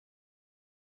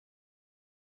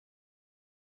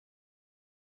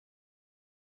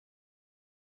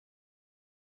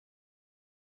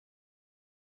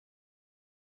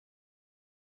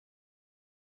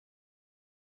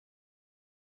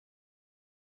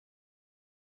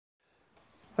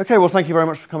Okay, well, thank you very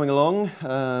much for coming along.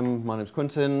 My name's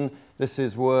Quintin. This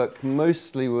is work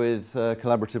mostly with,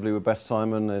 collaboratively with Beth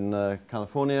Simon in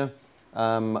California,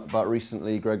 but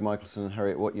recently Greg Michelson and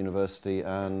Heriot Watt University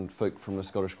and folk from the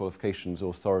Scottish Qualifications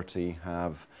Authority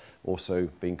have also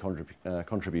been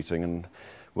contributing, and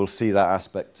we'll see that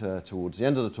aspect towards the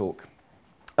end of the talk.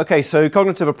 Okay, so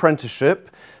cognitive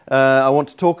apprenticeship. I want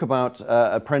to talk about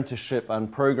apprenticeship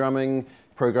and programming.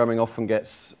 Programming often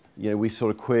gets, we sort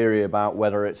of query about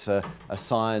whether it's a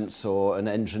science or an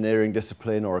engineering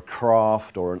discipline or a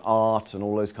craft or an art and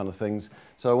all those kind of things.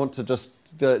 So I want to just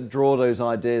draw those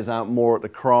ideas out more at the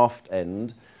craft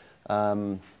end.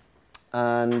 And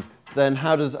then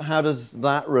how does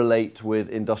that relate with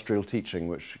industrial teaching,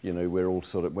 which, we're all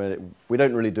sort of, we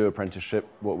don't really do apprenticeship.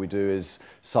 What we do is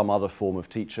some other form of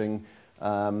teaching,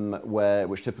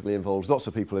 which typically involves lots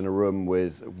of people in a room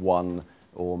with one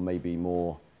or maybe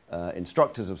more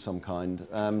instructors of some kind.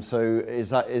 So is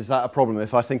that a problem?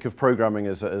 If I think of programming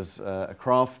as a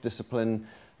craft discipline,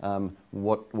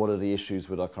 what are the issues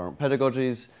with our current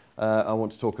pedagogies? I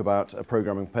want to talk about a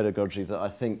programming pedagogy that I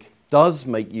think does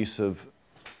make use of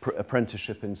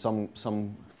apprenticeship in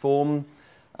some form,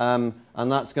 and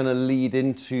that's going to lead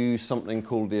into something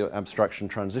called the abstraction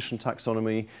transition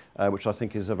taxonomy, which I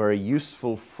think is a very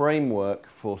useful framework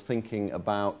for thinking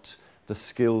about the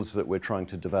skills that we're trying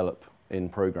to develop in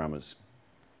programmers,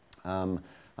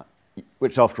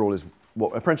 which after all is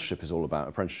what apprenticeship is all about.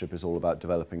 Apprenticeship is all about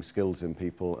developing skills in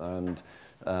people, and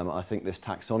I think this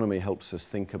taxonomy helps us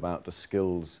think about the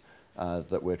skills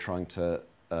that we're trying to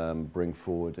bring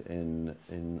forward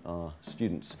in our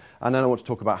students. And then I want to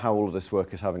talk about how all of this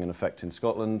work is having an effect in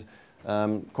Scotland,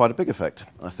 quite a big effect,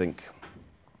 I think.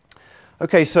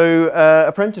 Okay, so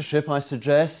apprenticeship, I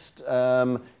suggest,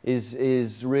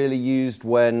 is really used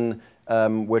when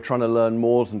we're trying to learn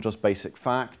more than just basic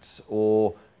facts,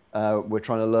 or we're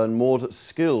trying to learn more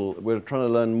we're trying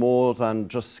to learn more than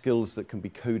just skills that can be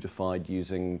codified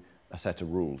using a set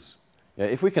of rules.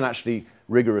 If we can actually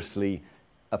rigorously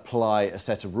apply a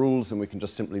set of rules and we can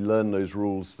just simply learn those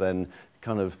rules, then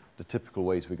kind of the typical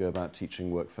ways we go about teaching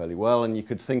work fairly well. And you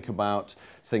could think about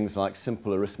things like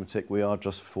simple arithmetic. We are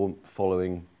just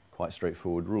following quite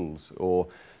straightforward rules. Or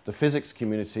the physics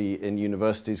community in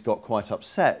universities got quite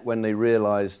upset when they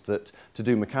realized that to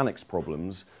do mechanics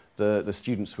problems, the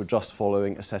students were just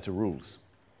following a set of rules.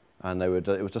 And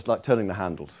it was just like turning the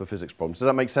handle for physics problems. Does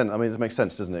that make sense? I mean, it makes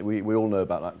sense, doesn't it? We all know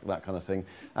about that kind of thing.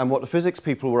 And what the physics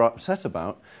people were upset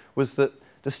about was that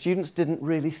the students didn't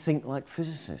really think like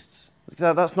physicists.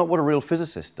 That's not what a real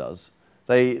physicist does.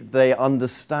 They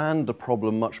understand the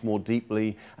problem much more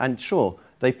deeply, and sure,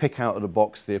 they pick out of the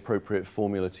box the appropriate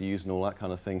formula to use and all that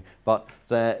kind of thing, but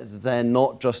they're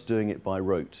not just doing it by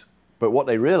rote. But what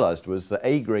they realized was that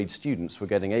A-grade students were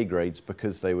getting A grades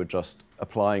because they were just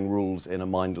applying rules in a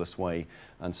mindless way.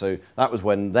 And so that was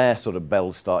when their sort of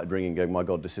bells started ringing, going, my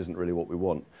God, this isn't really what we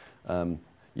want.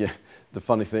 The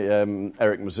funny thing,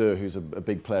 Eric Mazur, who's a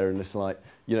big player in this light,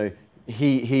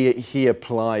 he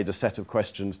applied a set of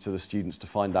questions to the students to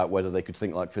find out whether they could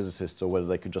think like physicists or whether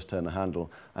they could just turn the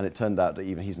handle. And it turned out that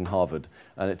he's in Harvard,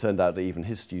 and it turned out that even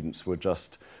his students were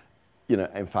just,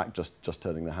 in fact, just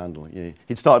turning the handle.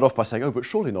 He'd started off by saying, oh, but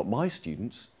surely not my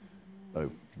students. Oh,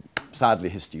 sadly,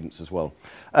 his students as well.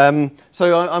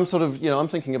 So I'm sort of, I'm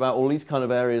thinking about all these kind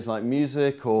of areas like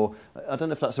music, or I don't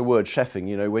know if that's a word,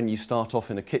 chefing. When you start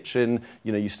off in a kitchen,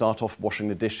 you start off washing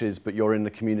the dishes, but you're in the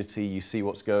community, you see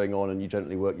what's going on, and you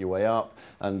gently work your way up.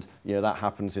 And that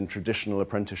happens in traditional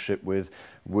apprenticeship with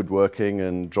woodworking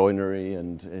and joinery,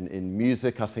 and in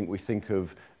music, I think we think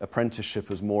of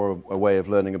apprenticeship as more of a way of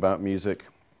learning about music.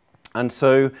 And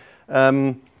so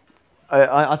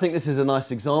I think this is a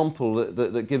nice example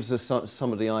that gives us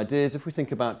some of the ideas. If we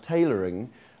think about tailoring,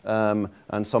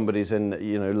 and somebody's in,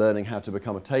 learning how to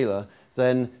become a tailor,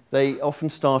 then they often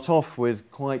start off with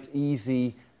quite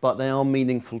easy, but they are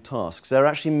meaningful tasks. They're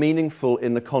actually meaningful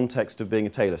in the context of being a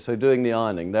tailor. So doing the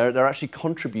ironing, they're actually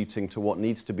contributing to what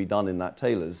needs to be done in that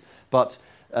tailor's. But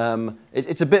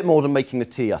it's a bit more than making the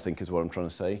tea, I think, is what I'm trying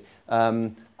to say.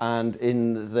 And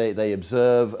they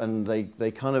observe, and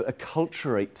they kind of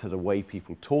acculturate to the way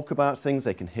people talk about things.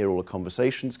 They can hear all the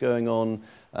conversations going on.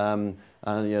 And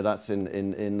that's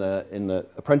in the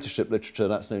apprenticeship literature,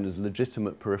 that's known as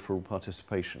legitimate peripheral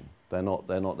participation. They're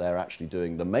not there actually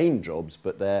doing the main jobs,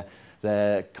 but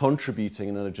they're contributing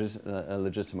in a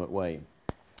legitimate way.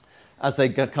 As they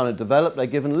kind of develop, they're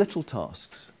given little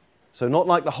tasks. So not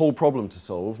like the whole problem to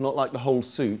solve, not like the whole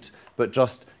suit, but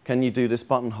just, can you do this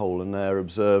buttonhole? And they're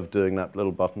observed doing that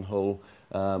little buttonhole,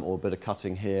 or a bit of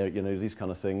cutting here, these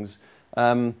kind of things.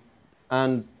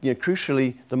 And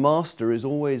crucially, the master is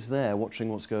always there watching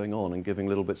what's going on and giving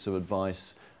little bits of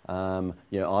advice.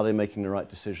 Are they making the right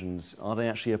decisions? Are they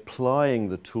actually applying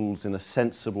the tools in a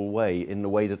sensible way, in the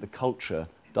way that the culture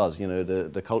does?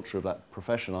 The culture of that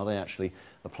profession, are they actually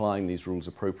applying these rules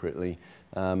appropriately?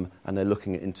 And they're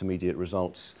looking at intermediate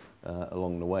results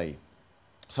along the way.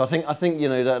 So I think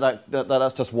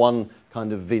that's just one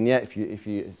kind of vignette if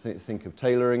you think of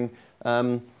tailoring.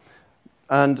 And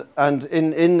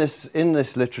in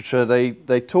this literature,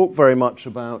 they talk very much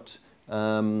about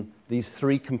these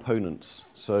three components.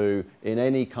 So in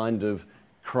any kind of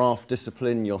craft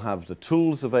discipline, you'll have the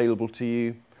tools available to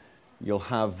you, you'll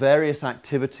have various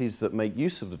activities that make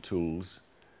use of the tools,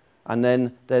 and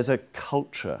then there's a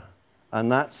culture. And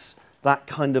that's that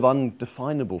kind of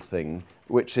undefinable thing,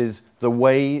 which is the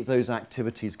way those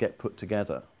activities get put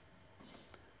together.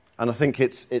 And I think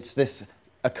it's this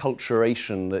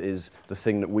acculturation that is the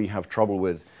thing that we have trouble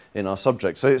with in our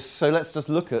subject. So let's just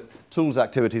look at tools,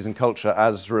 activities, and culture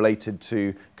as related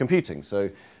to computing. So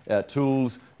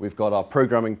tools, we've got our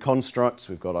programming constructs,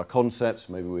 we've got our concepts,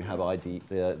 maybe we have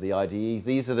the IDE.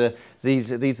 These are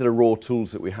the raw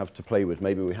tools that we have to play with.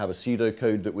 Maybe we have a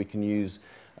pseudocode that we can use.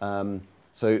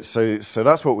 So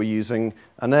that's what we're using.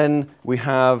 And then we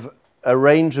have a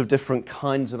range of different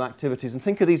kinds of activities, and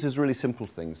think of these as really simple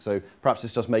things. So perhaps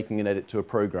it's just making an edit to a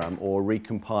program, or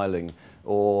recompiling,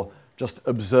 or just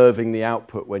observing the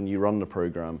output when you run the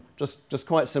program. Just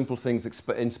quite simple things,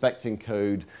 inspecting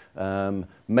code,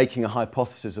 making a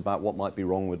hypothesis about what might be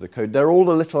wrong with the code. They're all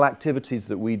the little activities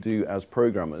that we do as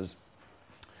programmers.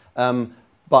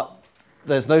 But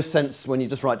there's no sense, when you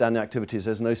just write down the activities,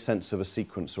 there's no sense of a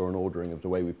sequence or an ordering of the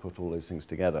way we put all those things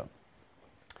together.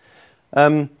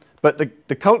 But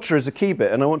the culture is a key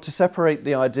bit, and I want to separate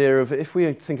the idea of, if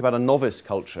we think about a novice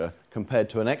culture compared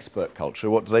to an expert culture,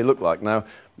 what do they look like? Now,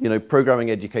 programming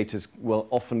educators will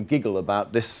often giggle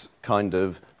about this kind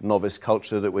of novice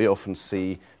culture that we often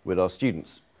see with our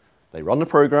students. They run the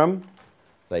program,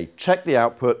 they check the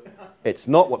output, it's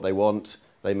not what they want,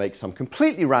 they make some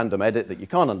completely random edit that you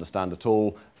can't understand at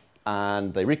all,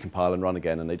 and they recompile and run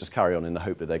again, and they just carry on in the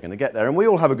hope that they're going to get there. And we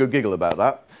all have a good giggle about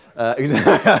that.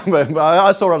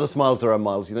 I saw other smiles around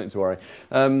Miles, you don't need to worry.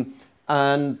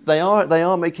 And they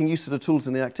are making use of the tools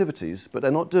and the activities, but they're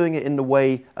not doing it in the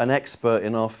way an expert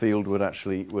in our field would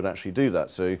actually do that.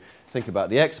 So think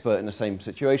about the expert in the same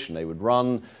situation. They would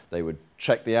run, they would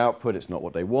check the output, it's not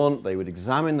what they want, they would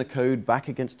examine the code back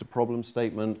against a problem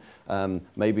statement,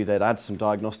 maybe they'd add some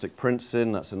diagnostic prints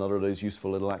in, that's another of those useful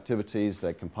little activities,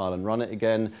 they'd compile and run it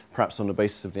again, perhaps on the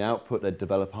basis of the output they'd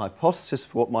develop a hypothesis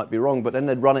for what might be wrong, but then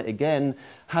they'd run it again,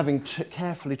 having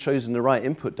carefully chosen the right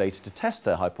input data to test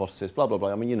their hypothesis, blah, blah,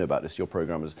 blah. I mean, you know about this, you're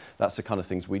programmers, that's the kind of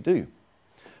things we do.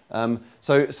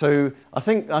 So I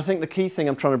think the key thing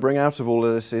I'm trying to bring out of all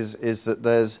of this is that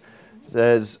there's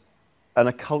an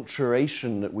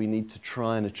acculturation that we need to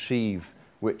try and achieve,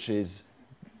 which is,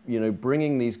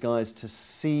 bringing these guys to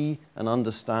see and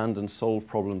understand and solve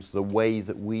problems the way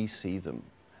that we see them.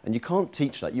 And you can't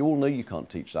teach that. You all know you can't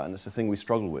teach that, and it's the thing we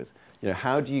struggle with.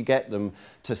 How do you get them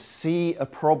to see a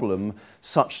problem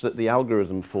such that the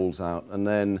algorithm falls out, and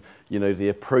then, the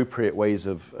appropriate ways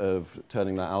of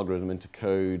turning that algorithm into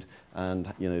code,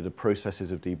 and, the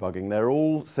processes of debugging. They're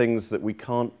all things that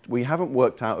we haven't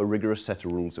worked out a rigorous set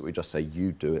of rules that we just say,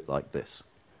 you do it like this.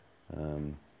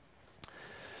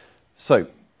 So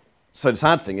the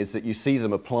sad thing is that you see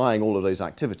them applying all of those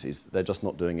activities. They're just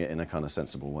not doing it in a kind of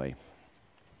sensible way.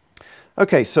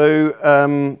 Okay,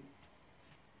 so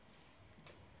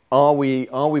are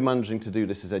we managing to do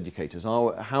this as educators?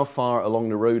 How far along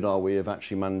the road are we of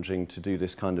actually managing to do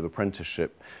this kind of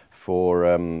apprenticeship for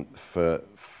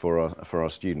our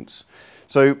students?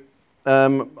 So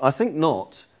I think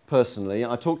not, personally.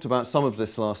 I talked about some of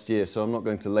this last year, so I'm not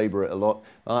going to labour it a lot.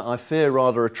 I fear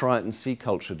rather a try it and see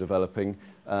culture developing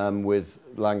with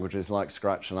languages like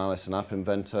Scratch and Alice and App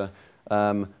Inventor.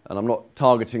 And I'm not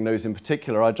targeting those in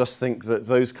particular. I just think that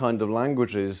those kind of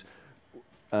languages,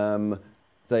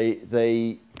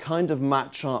 they kind of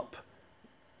match up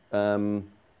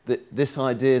this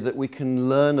idea that we can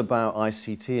learn about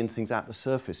ICT and things at the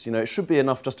surface. It should be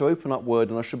enough just to open up Word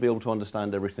and I should be able to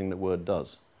understand everything that Word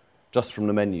does, just from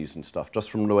the menus and stuff, just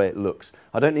from the way it looks.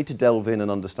 I don't need to delve in and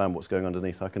understand what's going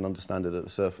underneath. I can understand it at the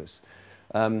surface.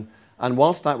 And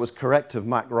whilst that was correct of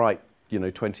Mac Write,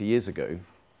 20 years ago,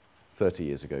 30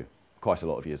 years ago, quite a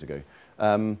lot of years ago,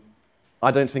 I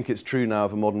don't think it's true now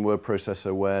of a modern word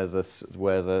processor where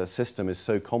the system is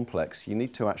so complex. You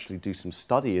need to actually do some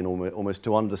study in almost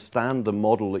to understand the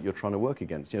model that you're trying to work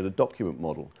against. The document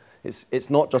model It's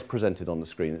not just presented on the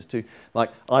screen. It's too, like,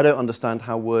 I don't understand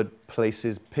how Word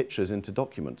places pictures into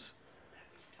documents.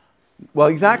 Well,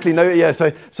 exactly. No, yeah.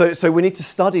 So we need to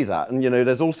study that, and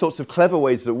there's all sorts of clever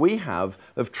ways that we have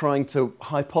of trying to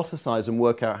hypothesize and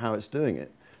work out how it's doing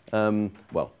it.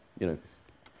 Well,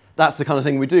 that's the kind of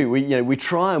thing we do. We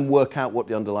try and work out what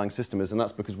the underlying system is, and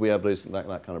that's because we have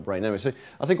that kind of brain. Anyway, so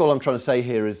I think all I'm trying to say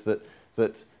here is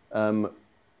that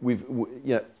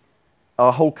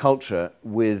our whole culture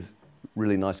with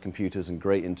really nice computers and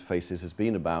great interfaces has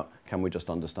been about, can we just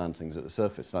understand things at the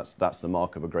surface? That's the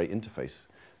mark of a great interface.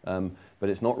 But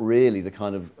it's not really the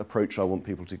kind of approach I want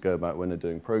people to go about when they're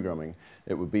doing programming.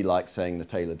 It would be like saying to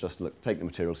Taylor, just look, take the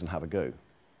materials and have a go.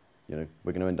 We're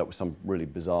going to end up with some really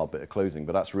bizarre bit of clothing,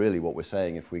 but that's really what we're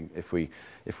saying if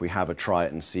we have a try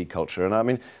it and see culture. And I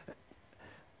mean,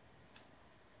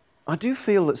 I do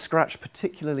feel that Scratch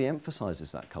particularly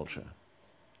emphasizes that culture.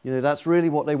 That's really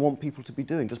what they want people to be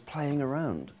doing, just playing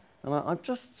around. And I'm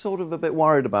just sort of a bit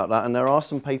worried about that. And there are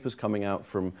some papers coming out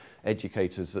from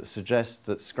educators that suggest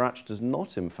that Scratch does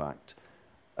not, in fact,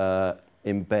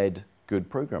 embed good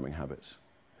programming habits.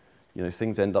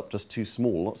 Things end up just too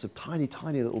small. Lots of tiny,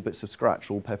 tiny little bits of Scratch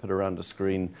all peppered around a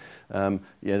screen.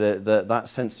 That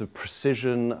sense of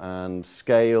precision and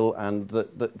scale and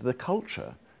the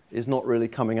culture is not really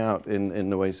coming out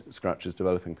in the ways Scratch is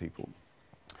developing people.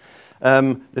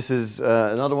 This is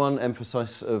another one,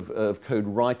 emphasis of code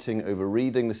writing over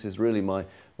reading. This is really my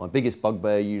biggest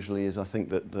bugbear usually is I think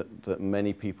that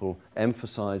many people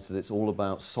emphasize that it's all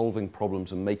about solving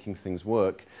problems and making things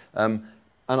work.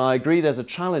 And I agree there's a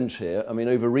challenge here. I mean,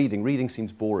 over reading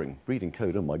seems boring. Reading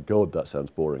code, oh my God, that sounds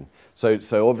boring.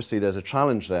 So obviously there's a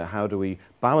challenge there. How do we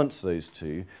balance those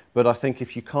two? But I think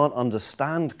if you can't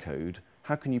understand code,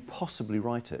 how can you possibly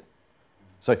write it?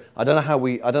 So I don't know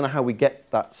how we get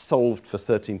that solved for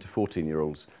 13 to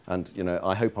 14-year-olds. And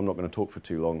I hope I'm not going to talk for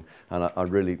too long. And I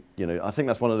really, I think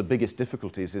that's one of the biggest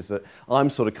difficulties is that I'm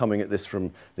sort of coming at this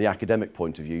from the academic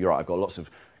point of view. You're right, I've got lots of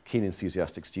keen,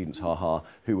 enthusiastic students,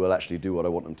 who will actually do what I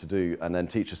want them to do. And then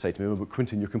teachers say to me, oh, but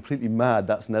Quintin, you're completely mad.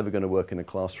 That's never going to work in a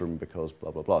classroom because blah,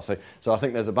 blah, blah. So I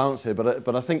think there's a balance here.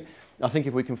 But I think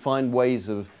if we can find ways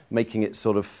of making it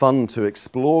sort of fun to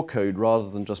explore code rather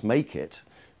than just make it,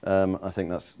 I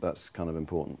think that's kind of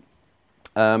important.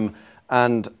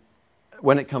 And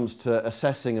when it comes to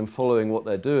assessing and following what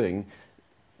they're doing,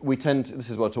 this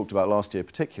is what I talked about last year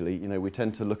particularly, we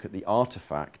tend to look at the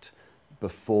artifact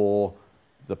before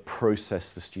the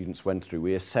process the students went through.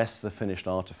 We assess the finished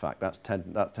artifact. That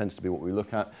tends to be what we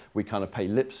look at. We kind of pay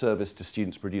lip service to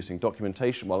students producing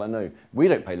documentation. Well, I know we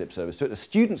don't pay lip service to it. The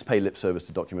students pay lip service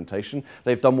to documentation.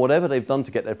 They've done whatever they've done to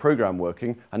get their program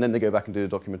working, and then they go back and do the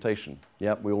documentation.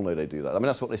 Yeah, we all know they do that. I mean,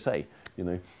 that's what they say, That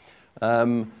works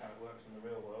in the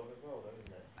real world as well, though,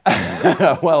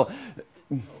 doesn't it? Well,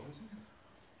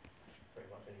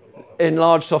 in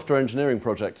large software engineering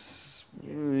projects,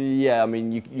 yeah, I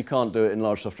mean, you can't do it in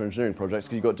large software engineering projects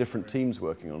because you've got different teams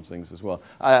working on things as well.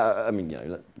 I mean,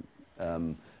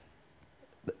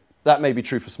 that may be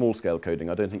true for small-scale coding.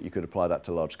 I don't think you could apply that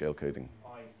to large-scale coding.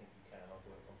 I think you can. I've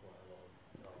worked on quite a lot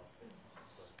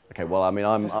of Okay, well, I mean,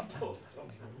 You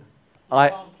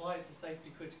can't apply it to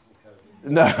safety-critical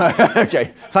coding. No,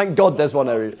 okay. Thank God there's one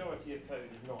area. The majority of code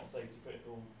is not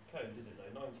safety-critical code, is it,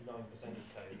 though? 99% of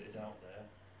code that is out there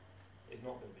is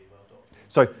not going to be well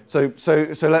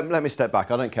documented. So let me step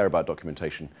back. I don't care about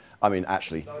documentation. I mean,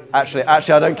 actually, I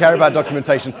don't care about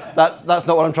documentation. That's not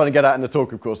what I'm trying to get at in the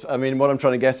talk, of course. I mean, what I'm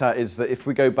trying to get at is that if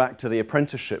we go back to the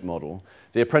apprenticeship model,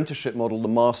 the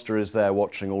master is there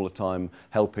watching all the time,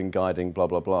 helping, guiding, blah,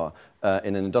 blah, blah.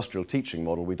 In an industrial teaching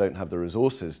model, we don't have the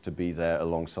resources to be there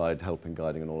alongside helping,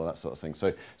 guiding, and all of that sort of thing.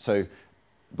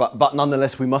 But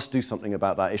nonetheless, we must do something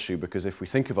about that issue, because if we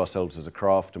think of ourselves as a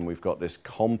craft and we've got this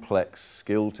complex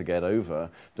skill to get over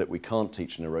that we can't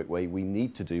teach in a rote way, we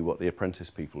need to do what the apprentice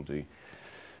people do,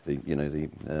 the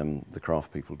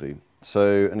craft people do.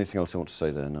 So anything else I want to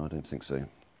say there? No, I don't think so.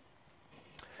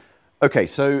 Okay,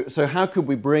 so how could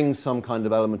we bring some kind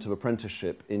of element of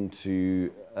apprenticeship into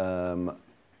our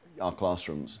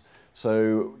classrooms?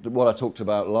 So what I talked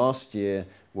about last year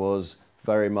was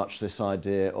very much this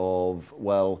idea of,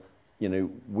 well,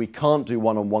 we can't do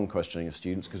one-on-one questioning of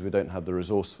students because we don't have the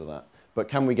resource for that. But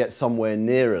can we get somewhere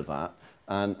nearer that?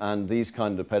 And these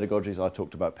kind of pedagogies, I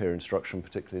talked about peer instruction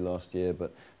particularly last year,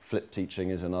 but flip teaching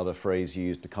is another phrase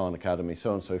used, the Khan Academy, so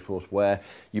on and so forth, where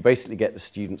you basically get the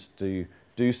students to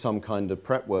do some kind of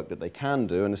prep work that they can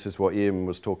do, and this is what Ian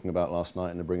was talking about last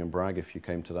night in the Bring and Brag. If you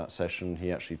came to that session,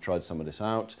 he actually tried some of this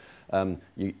out.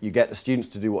 You get the students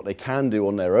to do what they can do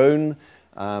on their own,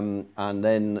 and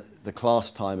then the class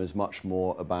time is much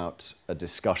more about a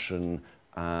discussion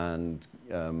and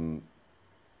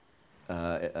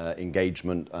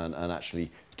engagement and actually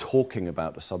talking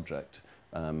about the subject.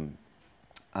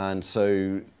 And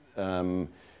so,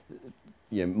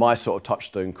 my sort of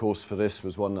touchstone course for this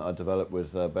was one that I developed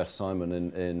with Beth Simon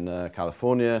in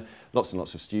California. Lots and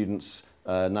lots of students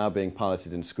now being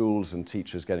piloted in schools and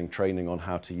teachers getting training on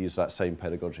how to use that same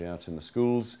pedagogy out in the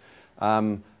schools.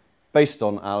 Based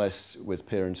on Alice with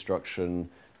peer instruction.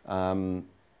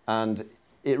 And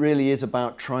it really is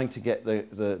about trying to get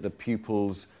the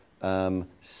pupils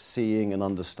seeing and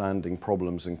understanding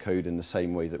problems in code in the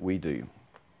same way that we do.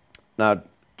 Now,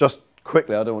 just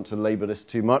quickly, I don't want to labour this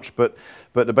too much, but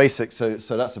the basic, so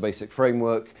that's the basic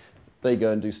framework. They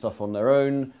go and do stuff on their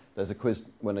own. There's a quiz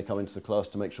when they come into the class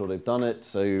to make sure they've done it.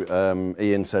 So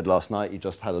Ian said last night he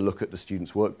just had a look at the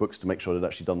students' workbooks to make sure they'd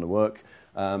actually done the work.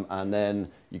 And then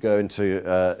you go into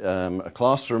a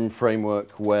classroom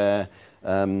framework where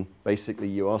basically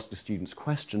you ask the students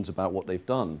questions about what they've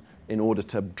done in order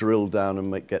to drill down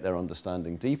and get their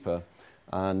understanding deeper.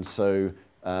 And so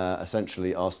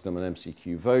essentially ask them an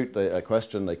MCQ vote, a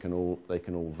question, they can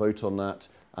all vote on that,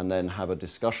 and then have a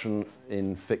discussion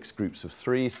in fixed groups of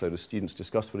 3, so the students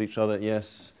discuss with each other.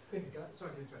 Yes? Quintin,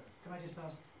 sorry to interrupt. Can I just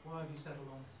ask, why have you settled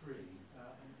on 3 and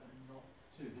not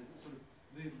 2? There's a sort of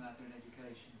movement out there in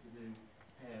education to do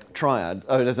pair work. Triad.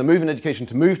 Oh, there's a move in education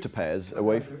to move to pairs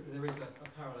away from... There is a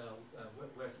parallel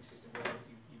working system where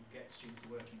you get students to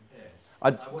work in pairs.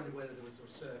 I wondered whether there was a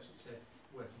research that said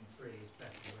working in 3 is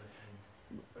better than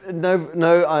working in...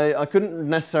 No, I couldn't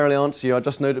necessarily answer you. I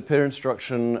just know that peer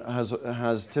instruction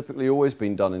has typically always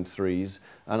been done in 3s,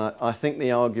 and I think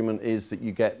the argument is that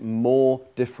you get more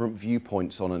different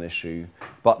viewpoints on an issue,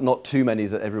 but not too many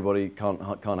that everybody can't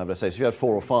have their say. So if you had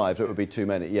 4 or 5, it would be too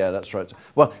many. Yeah, that's right.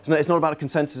 Well, it's not about a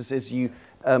consensus. It's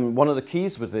one of the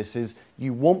keys with this is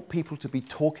you want people to be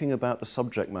talking about the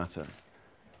subject matter,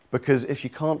 because if you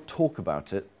can't talk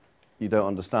about it, you don't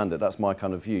understand it. That's my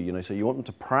kind of view. So you want them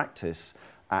to practice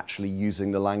actually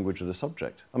using the language of the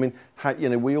subject. I mean,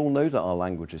 we all know that our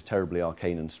language is terribly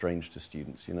arcane and strange to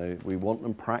students. We want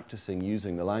them practicing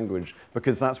using the language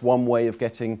because that's one way of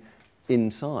getting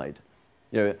inside.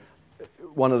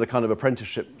 One of the kind of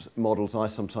apprenticeship models I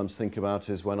sometimes think about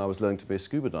is when I was learning to be a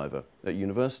scuba diver at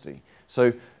university.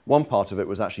 So one part of it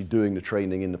was actually doing the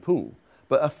training in the pool,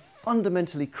 but a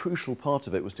fundamentally crucial part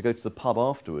of it was to go to the pub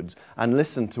afterwards and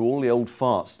listen to all the old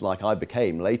farts, like I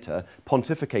became later,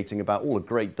 pontificating about all the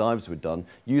great dives we'd done,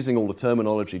 using all the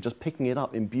terminology, just picking it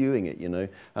up, imbuing it,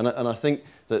 And I think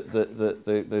that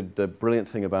the brilliant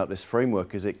thing about this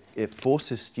framework is it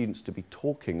forces students to be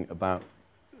talking about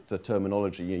the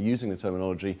terminology, using the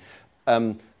terminology.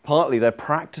 Partly they're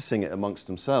practicing it amongst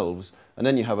themselves, and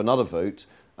then you have another vote,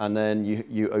 and then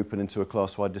you open into a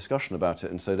class-wide discussion about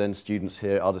it. And so then students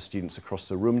hear other students across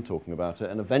the room talking about it,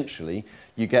 and eventually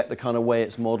you get the kind of way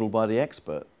it's modelled by the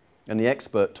expert. And the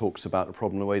expert talks about the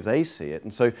problem the way they see it.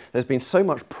 And so there's been so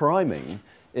much priming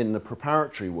in the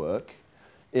preparatory work,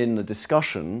 in the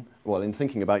discussion, well, in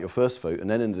thinking about your first vote, and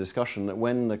then in the discussion, that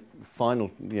when the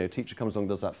final teacher comes along and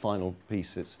does that final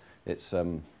piece,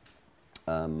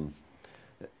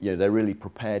 they're really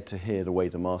prepared to hear the way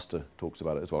the master talks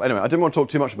about it as well. Anyway, I didn't want to talk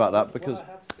too much about that because... What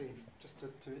I have seen, just to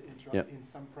interrupt, in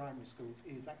some primary schools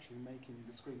is actually making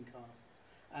the screencasts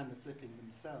and the flipping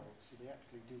themselves, so they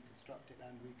actually deconstruct it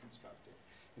and reconstruct it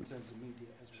in terms of media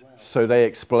as well. So they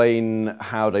explain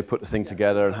how they put the thing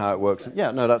together and how it works. Yeah,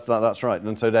 no, that's right.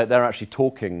 And so they're actually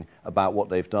talking about what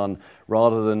they've done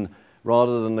rather than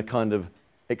the kind of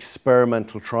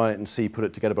experimental, try it and see, put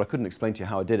it together, but I couldn't explain to you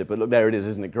how I did it, but look, there it is,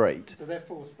 isn't it great? So they're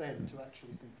forced then to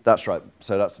actually synthesize. That's right.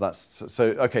 So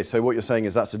okay, so what you're saying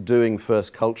is that's a doing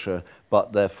first culture,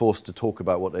 but they're forced to talk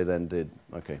about what they then did.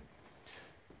 Okay.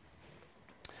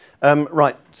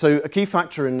 Right, so a key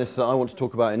factor in this that I want to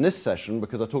talk about in this session,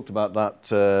 because I talked about that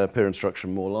peer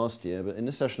instruction more last year, but in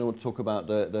this session I want to talk about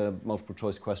the multiple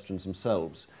choice questions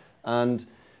themselves. And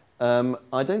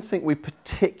I don't think we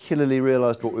particularly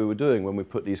realised what we were doing when we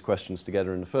put these questions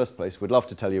together in the first place. We'd love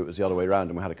to tell you it was the other way around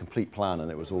and we had a complete plan and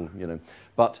it was all,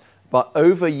 But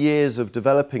over years of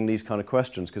developing these kind of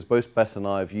questions, because both Beth and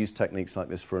I have used techniques like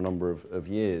this for a number of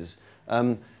years,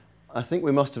 I think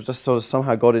we must have just sort of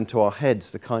somehow got into our heads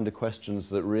the kind of questions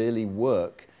that really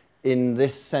work in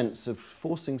this sense of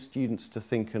forcing students to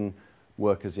think and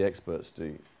work as the experts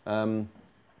do.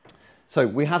 So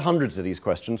we had hundreds of these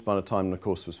questions by the time the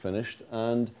course was finished,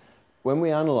 and when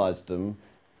we analysed them,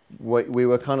 we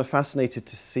were kind of fascinated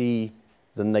to see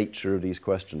the nature of these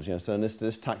questions. You know, so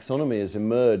this taxonomy has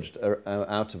emerged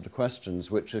out of the questions,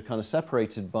 which are kind of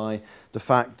separated by the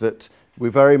fact that we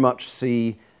very much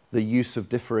see the use of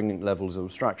differing levels of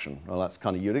abstraction. Well, that's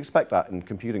kind of, you'd expect that in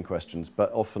computing questions,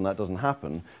 but often that doesn't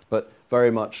happen. But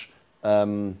very much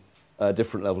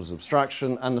different levels of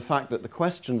abstraction, and the fact that the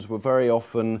questions were very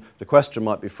often, the question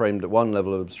might be framed at one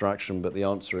level of abstraction, but the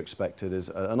answer expected is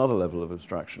another level of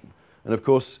abstraction. And of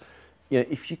course, you know,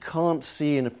 if you can't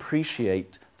see and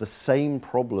appreciate the same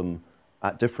problem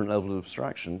at different levels of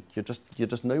abstraction, you're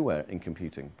just nowhere in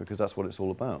computing, because that's what it's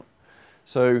all about.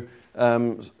 So,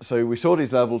 so we saw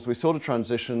these levels, we saw the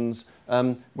transitions.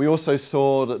 We also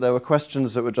saw that there were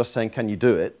questions that were just saying, can you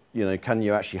do it? You know, can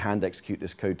you actually hand execute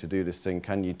this code to do this thing?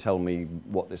 Can you tell me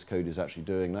what this code is actually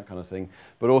doing? That kind of thing.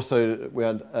 But also we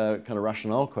had kind of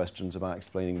rationale questions about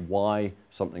explaining why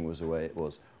something was the way it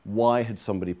was. Why had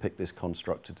somebody picked this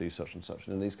construct to do such and such,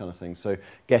 and these kind of things. So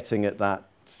getting at that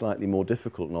slightly more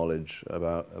difficult knowledge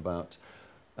about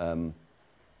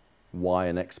why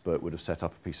an expert would have set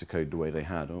up a piece of code the way they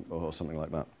had, or something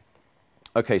like that.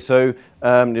 Okay, so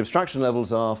the abstraction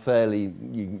levels are fairly,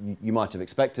 you might have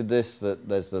expected this, that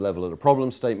there's the level of the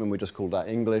problem statement, we just called that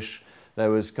English. There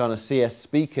was kind of CS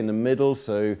speak in the middle,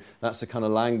 so that's the kind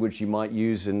of language you might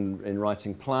use in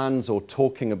writing plans or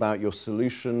talking about your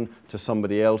solution to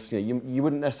somebody else. You know, you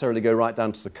wouldn't necessarily go right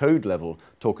down to the code level,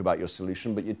 talk about your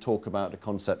solution, but you'd talk about the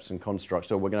concepts and constructs.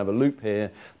 So we're going to have a loop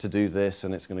here to do this,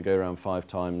 and it's going to go around 5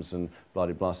 times and blah,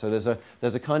 blah, blah. So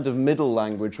there's a kind of middle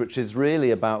language, which is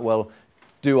really about, well,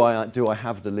 do I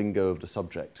have the lingo of the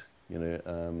subject? You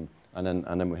know, and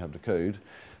then we have the code.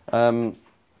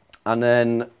 And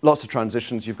then lots of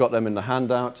transitions, you've got them in the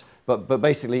handout, but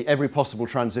basically every possible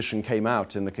transition came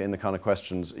out in the kind of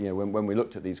questions, you know, when we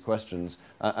looked at these questions,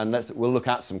 and we'll look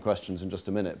at some questions in just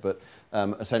a minute, but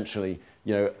essentially,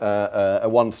 you know, a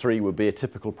 1-3 would be a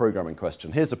typical programming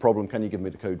question. Here's the problem, can you give me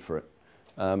the code for it?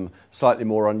 Slightly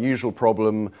more unusual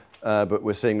problem, but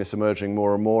we're seeing this emerging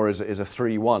more and more, is a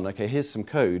 3-1. Okay, here's some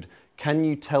code, can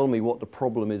you tell me what the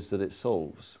problem is that it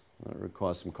solves? It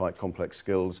requires some quite complex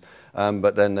skills,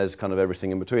 but then there's kind of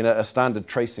everything in between. A standard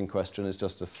tracing question is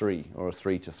just a 3 or a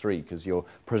 3 to 3, because you're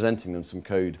presenting them some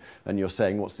code and you're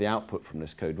saying, what's the output from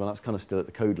this code? Well, that's kind of still at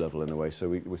the code level in a way, so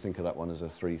we think of that one as a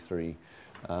 3-3.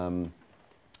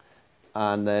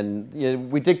 And then, you know,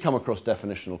 we did come across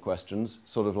definitional questions,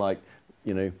 sort of like,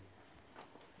 you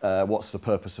know, what's the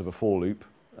purpose of a for loop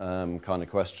kind of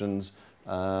questions.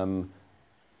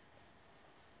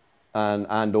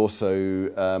 And also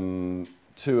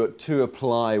to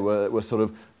apply, we're sort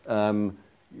of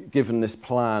given this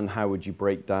plan, how would you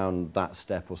break down that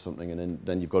step or something, and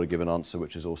then you've got to give an answer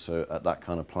which is also at that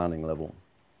kind of planning level.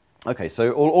 Okay,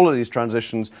 so all of these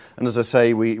transitions, and as I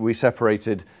say, we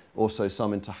separated also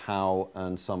some into how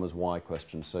and some as why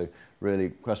questions. So really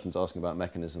questions asking about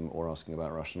mechanism or asking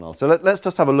about rationale. So let's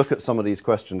just have a look at some of these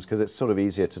questions, because it's sort of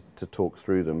easier to talk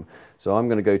through them. So I'm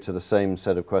going to go to the same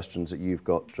set of questions that you've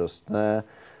got just there.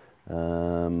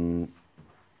 Full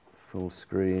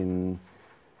screen.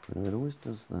 No, it always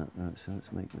does that. Right, so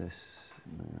let's make this.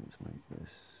 No, let's make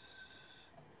this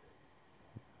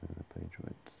page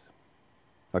width.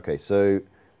 Okay, so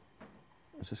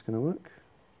is this going to work?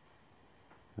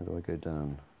 How do I go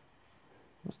down?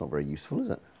 That's not very useful, is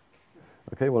it?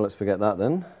 Okay, well, let's forget that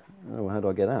then. Oh, how do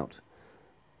I get out?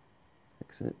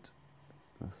 Exit.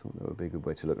 I thought that would be a good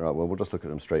way to look. Right, well, we'll just look at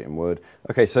them straight in Word.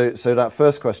 Okay, so that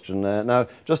first question there. Now,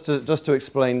 just to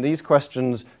explain, these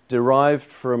questions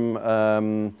derived from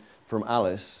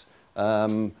Alice,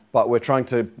 but we're trying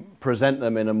to present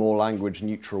them in a more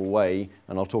language-neutral way,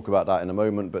 and I'll talk about that in a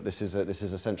moment, but this is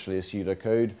essentially a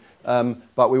pseudocode.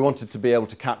 But we wanted to be able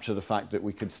to capture the fact that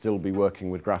we could still be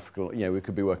working with graphical, you know, we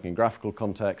could be working in graphical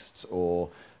contexts or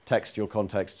textual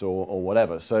contexts or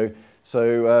whatever. So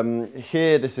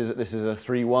here, this is a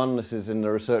 3-1. This is in the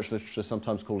research literature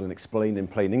sometimes called an explained in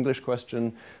plain English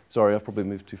question. Sorry, I've probably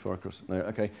moved too far across. No,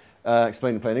 okay.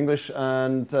 Explained in plain English,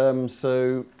 and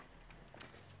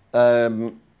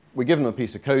we give them a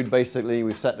piece of code, basically.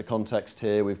 We've set the context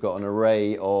here. We've got an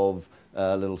array of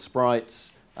little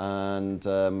sprites, and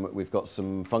we've got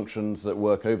some functions that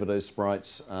work over those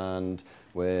sprites, and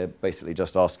we're basically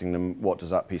just asking them, what does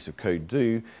that piece of code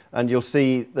do? And you'll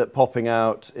see that popping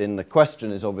out in the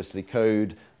question is obviously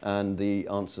code, and the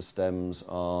answer stems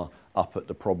are up at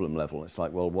the problem level. It's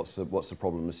like, well, what's the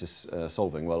problem this is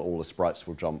solving? Well, all the sprites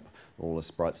will jump. All the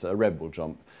sprites that are red will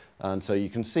jump. And so you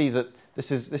can see that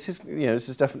this is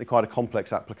definitely quite a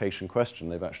complex application question.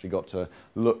 They've actually got to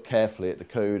look carefully at the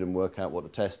code and work out what the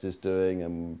test is doing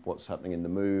and what's happening in the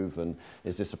move, and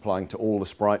is this applying to all the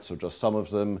sprites or just some of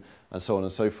them, and so on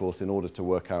and so forth, in order to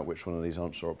work out which one of these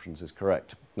answer options is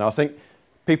correct. Now, I think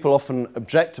people often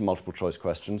object to multiple choice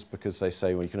questions because they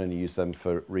say, well, you can only use them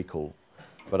for recall.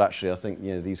 But actually, I think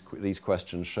these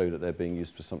questions show that they're being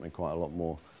used for something quite a lot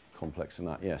more complex than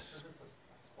that. Yes.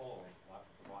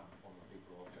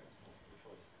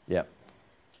 Yeah.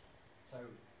 So,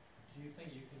 do you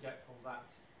think you can get from that?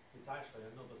 It's actually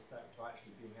another step to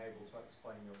actually being able to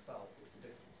explain yourself. It's a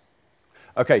difference.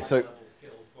 Okay, so level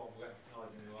skill from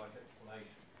recognising the right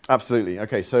explanation. Absolutely.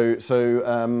 Okay, so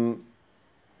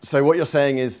what you're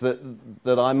saying is that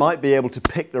I might be able to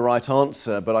pick the right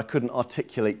answer, but I couldn't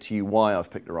articulate to you why I've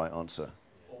picked the right answer.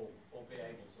 Or be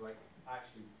able to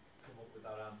actually come up with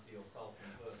that answer yourself.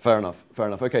 Fair enough. Fair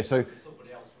enough. Okay, so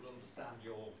somebody else would understand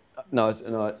your. No,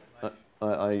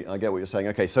 I get what you're saying.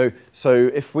 Okay, so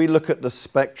if we look at the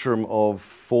spectrum of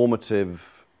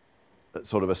formative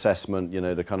sort of assessment,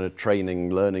 the kind of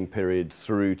training, learning period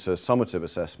through to summative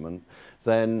assessment,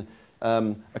 then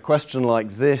a question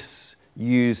like this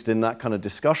used in that kind of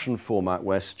discussion format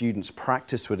where students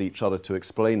practice with each other to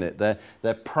explain it,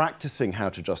 they're practicing how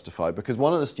to justify, because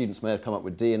one of the students may have come up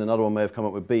with D and another one may have come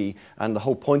up with B, and the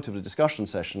whole point of the discussion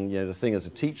session, the thing as a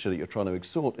teacher that you're trying to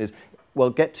exhort is, well,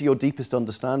 get to your deepest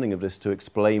understanding of this to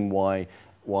explain why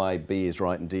B is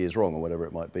right and D is wrong, or whatever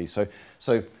it might be. So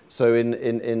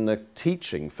in the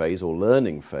teaching phase or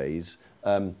learning phase,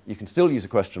 you can still use a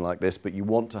question like this, but you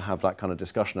want to have that kind of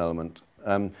discussion element.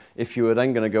 If you are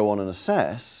then going to go on and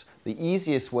assess, the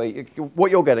easiest way,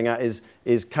 what you're getting at is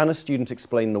can a student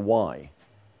explain the why,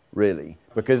 really?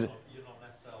 Because you're not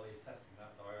necessarily assessing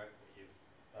that directly.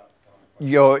 That's kind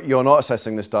of you're not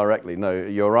assessing this directly. No,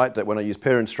 you're right that when I use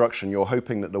peer instruction, you're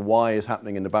hoping that the why is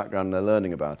happening in the background and they're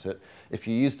learning about it. If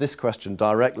you use this question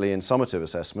directly in summative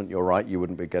assessment, you're right, you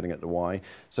wouldn't be getting at the why.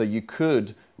 So you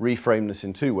could reframe this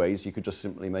in two ways. You could just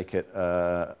simply make it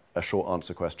a short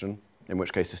answer question, in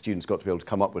which case the student's got to be able to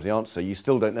come up with the answer. You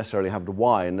still don't necessarily have the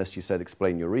why unless you said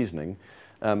explain your reasoning.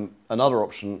 Another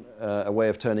option, a way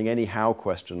of turning any how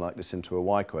question like this into a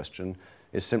why question,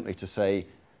 is simply to say,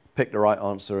 pick the right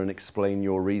answer and explain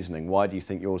your reasoning. Why do you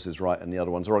think yours is right and the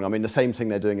other one's wrong? I mean, the same thing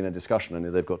they're doing in a discussion, only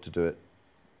they've got to do it,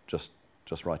 just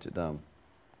write it down.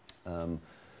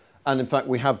 And in fact,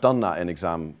 we have done that in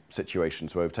exam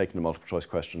situations where we've taken a multiple choice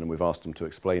question and we've asked them to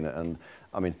explain it. And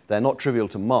I mean, they're not trivial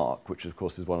to mark, which of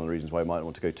course is one of the reasons why you might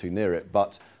want to go too near it.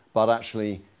 But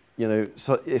actually,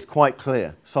 so it's quite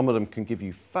clear. Some of them can give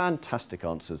you fantastic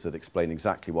answers that explain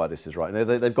exactly why this is right.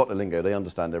 They've got the lingo, they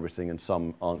understand everything, and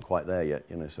some aren't quite there yet.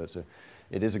 So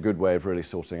it is a good way of really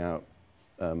sorting out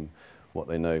what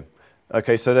they know.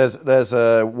 Okay, so there's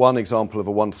one example of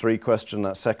a 1-3 question.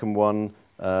 That second one.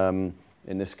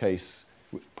 In this case,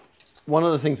 one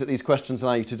of the things that these questions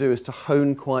allow you to do is to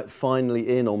hone quite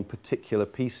finely in on particular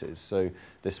pieces. So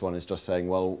this one is just saying,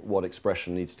 well, what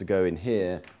expression needs to go in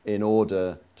here in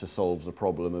order to solve the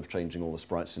problem of changing all the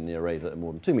sprites in the array that are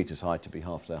more than 2 meters high to be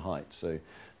half their height. So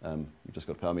you've just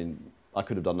got to, I mean, I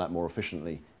could have done that more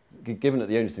efficiently. Given that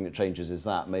the only thing that changes is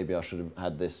that, maybe I should have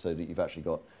had this so that you've actually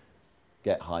got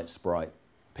get height sprite,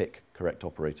 pick correct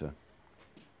operator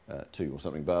 2 or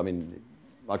something. But I mean,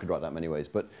 I could write that many ways,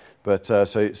 but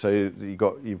so you've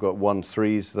got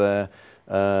 1-3s there.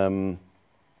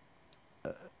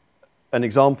 An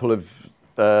example of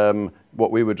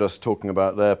what we were just talking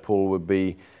about there, Paul, would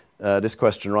be this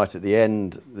question right at the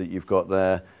end that you've got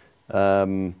there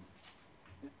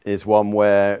is one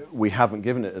where we haven't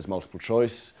given it as multiple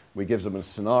choice. We give them a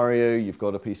scenario. You've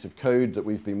got a piece of code that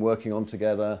we've been working on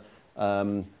together.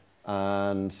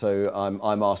 And so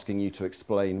I'm asking you to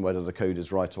explain whether the code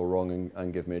is right or wrong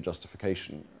and give me a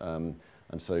justification. And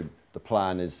so the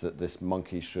plan is that this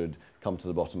monkey should come to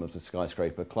the bottom of the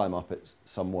skyscraper, climb up it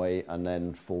some way, and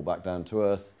then fall back down to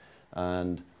Earth.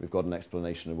 And we've got an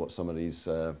explanation of what some of these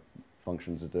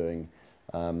functions are doing.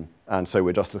 And so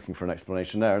we're just looking for an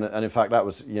explanation there. And in fact, that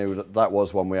was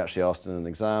one we actually asked in an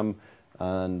exam.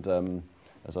 And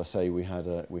as I say, we had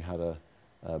a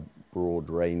broad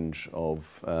range of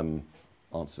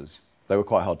answers. They were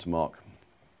quite hard to mark.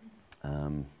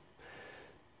 In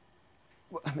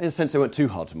a sense, they weren't too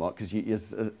hard to mark because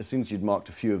as soon as you'd marked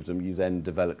a few of them, you then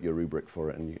develop your rubric for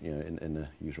it, and in the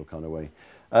usual kind of way.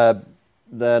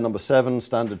 there, number 7,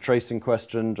 standard tracing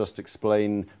question, just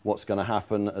explain what's going to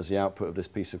happen as the output of this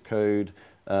piece of code.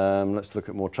 Let's look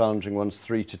at more challenging ones,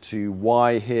 3 to 2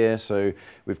 why here. So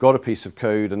we've got a piece of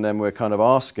code and then we're kind of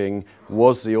asking,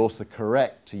 was the author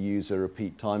correct to use a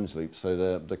repeat times loop?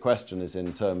 So the question is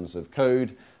in terms of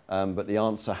code, but the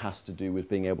answer has to do with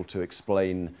being able to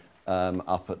explain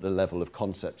up at the level of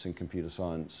concepts in computer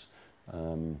science.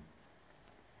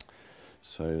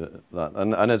 So that,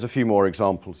 and there's a few more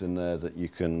examples in there that you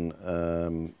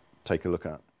can take a look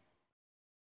at.